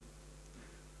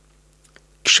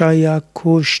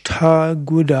Kshayakushtha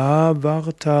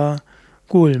Gudavarta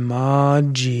Gulma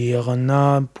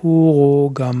Jirna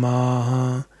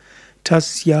Purogamaha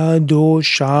Tasya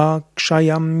Dosha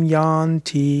Kshayam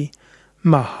Yanti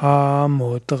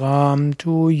Mahamudram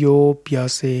tu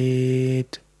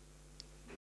Yopyaset.